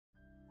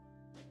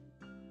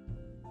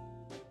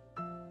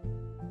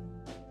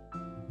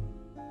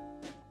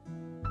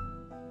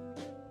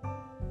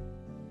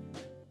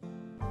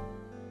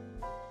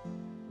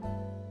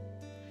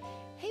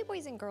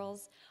boys and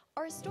girls.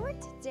 Our story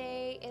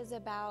today is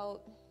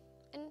about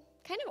a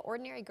kind of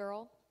ordinary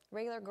girl,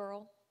 regular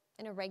girl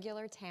in a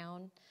regular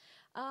town,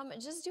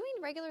 just doing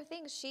regular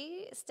things.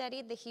 She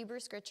studied the Hebrew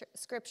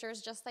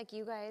scriptures just like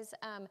you guys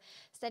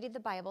studied the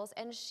Bibles,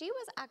 and she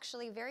was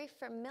actually very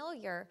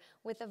familiar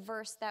with a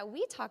verse that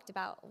we talked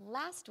about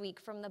last week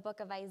from the book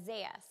of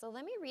Isaiah. So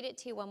let me read it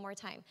to you one more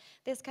time.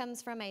 This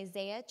comes from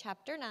Isaiah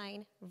chapter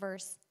 9,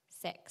 verse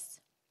 6.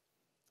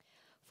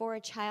 For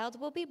a child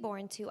will be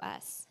born to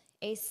us,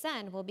 a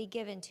son will be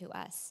given to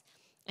us,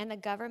 and the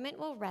government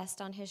will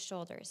rest on his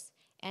shoulders,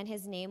 and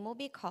his name will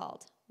be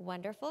called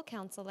Wonderful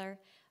Counselor,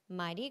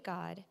 Mighty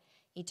God,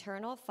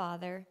 Eternal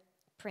Father,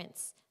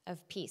 Prince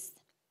of Peace.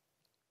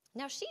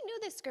 Now, she knew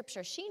this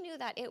scripture. She knew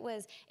that it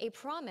was a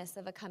promise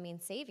of a coming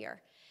Savior.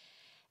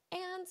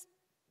 And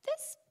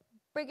this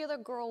regular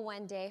girl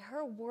one day,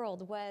 her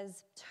world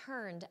was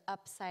turned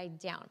upside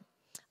down.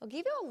 I'll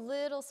give you a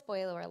little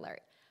spoiler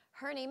alert.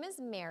 Her name is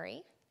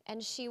Mary,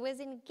 and she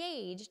was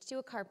engaged to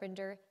a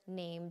carpenter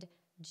named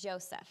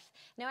Joseph.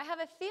 Now, I have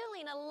a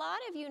feeling a lot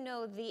of you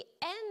know the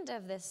end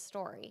of this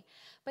story,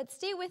 but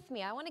stay with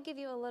me. I want to give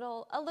you a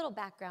little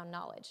background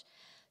knowledge.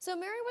 So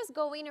Mary was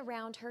going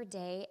around her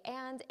day,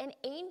 and an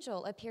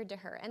angel appeared to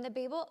her, and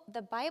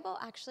the Bible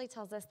actually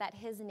tells us that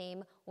his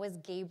name was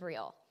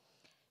Gabriel.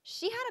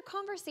 She had a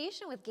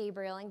conversation with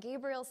Gabriel, and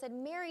Gabriel said,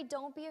 Mary,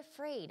 don't be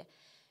afraid.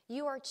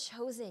 You are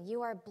chosen.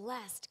 You are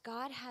blessed.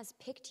 God has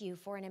picked you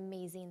for an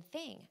amazing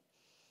thing.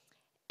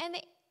 And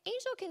the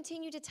angel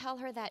continued to tell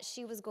her that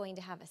she was going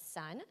to have a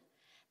son,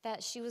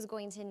 that she was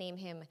going to name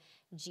him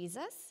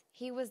Jesus.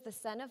 He was the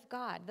Son of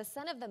God, the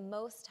Son of the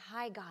Most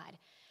High God.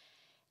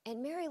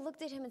 And Mary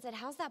looked at him and said,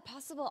 how's that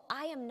possible?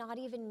 I am not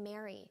even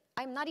married.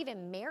 I'm not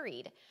even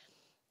married.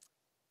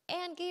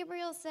 And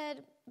Gabriel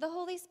said, the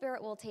Holy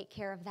Spirit will take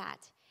care of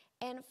that.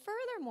 And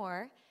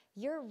furthermore,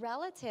 your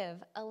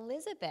relative,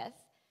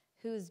 Elizabeth,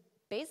 who's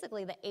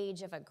basically the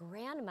age of a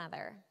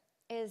grandmother,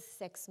 is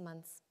 6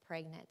 months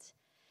pregnant.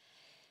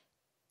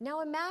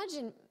 Now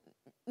imagine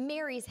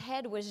Mary's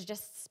head was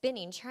just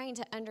spinning, trying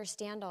to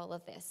understand all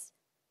of this.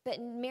 But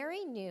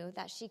Mary knew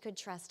that she could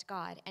trust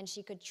God and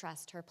she could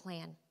trust her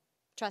plan,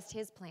 trust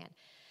his plan.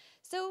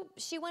 So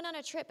she went on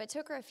a trip. It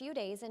took her a few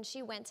days, and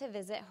she went to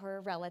visit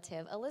her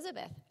relative,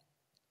 Elizabeth.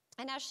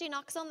 And as she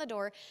knocks on the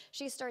door,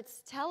 she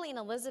starts telling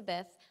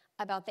Elizabeth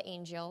about the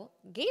angel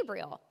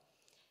Gabriel.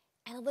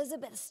 And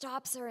Elizabeth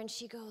stops her and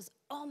she goes,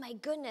 oh my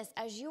goodness,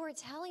 as you were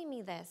telling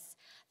me this,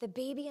 the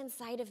baby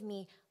inside of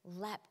me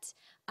leapt.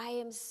 I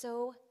am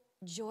so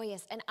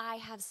joyous and I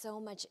have so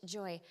much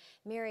joy.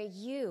 Mary,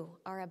 you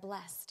are a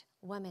blessed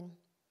woman.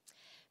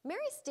 Mary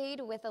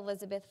stayed with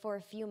Elizabeth for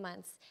a few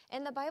months,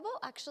 and the Bible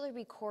actually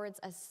records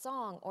a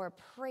song or a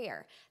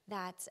prayer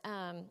that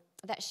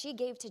she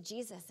gave to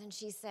Jesus, and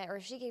she said,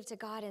 or she gave to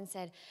God and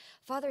said,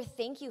 Father,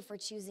 thank you for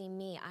choosing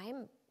me.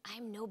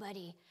 I'm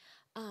nobody.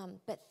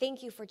 But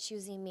thank you for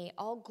choosing me.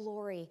 All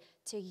glory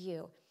to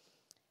you.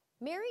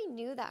 Mary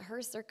knew that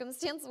her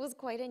circumstance was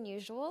quite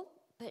unusual,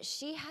 but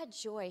she had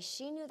joy.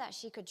 She knew that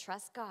she could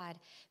trust God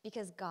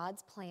because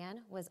God's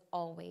plan was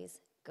always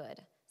good.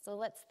 So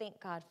let's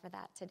thank God for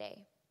that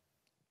today.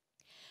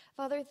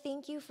 Father,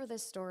 thank you for the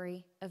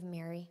story of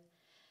Mary,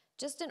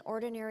 just an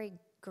ordinary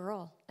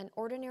girl, an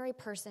ordinary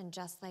person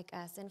just like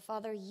us. And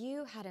Father,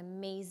 you had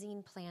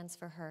amazing plans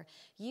for her.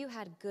 You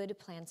had good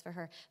plans for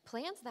her,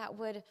 plans that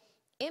would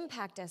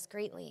impact us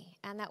greatly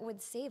and that would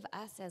save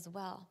us as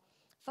well.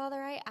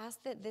 Father, I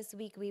ask that this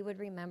week we would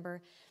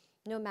remember,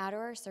 no matter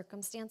our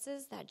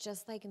circumstances, that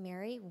just like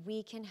Mary,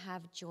 we can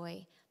have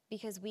joy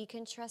because we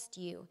can trust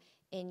you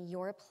in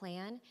your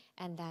plan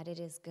and that it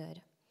is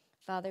good.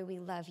 Father, we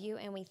love you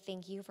and we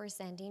thank you for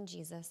sending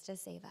Jesus to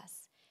save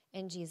us.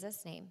 In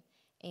Jesus' name,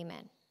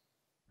 amen.